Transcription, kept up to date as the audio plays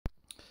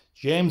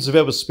James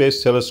Webb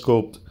Space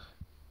Telescope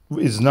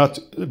is not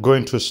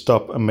going to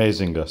stop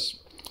amazing us.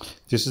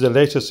 This is the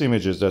latest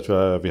images that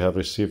we have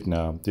received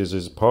now. This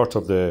is part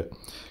of the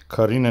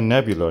Carina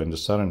Nebula in the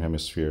southern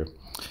hemisphere.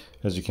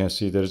 As you can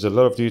see, there is a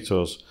lot of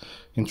details.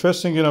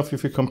 Interesting enough,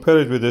 if you compare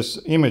it with this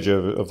image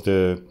of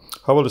the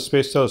Hubble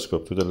Space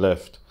Telescope to the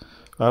left,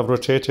 I've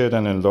rotated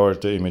and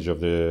enlarged the image of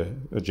the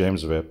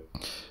James Webb.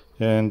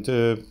 And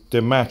they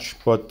match,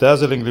 but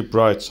dazzlingly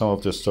bright, some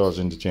of the stars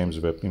in the James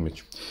Webb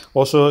image.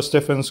 Also,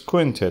 Stephan's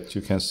Quintet,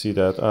 you can see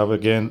that I've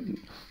again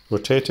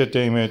rotated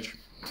the image,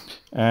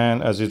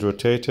 and as it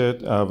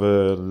rotated, I've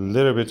a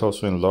little bit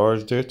also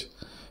enlarged it.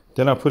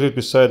 Then I put it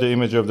beside the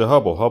image of the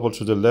Hubble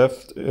to the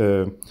left,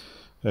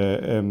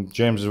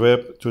 James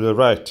Webb to the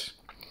right.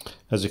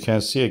 As you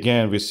can see,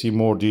 again, we see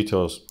more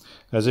details,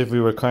 as if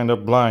we were kind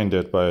of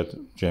blinded by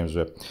James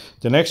Webb.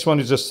 The next one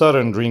is the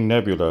Southern Ring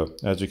Nebula,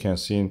 as you can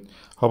see in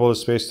Hubble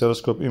Space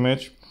Telescope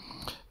image.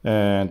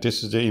 And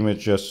this is the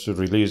image just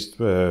released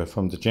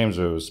from the James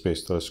Webb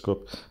Space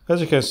Telescope.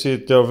 As you can see,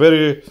 they are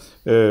very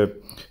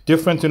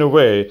different in a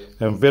way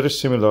and very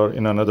similar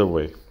in another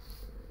way.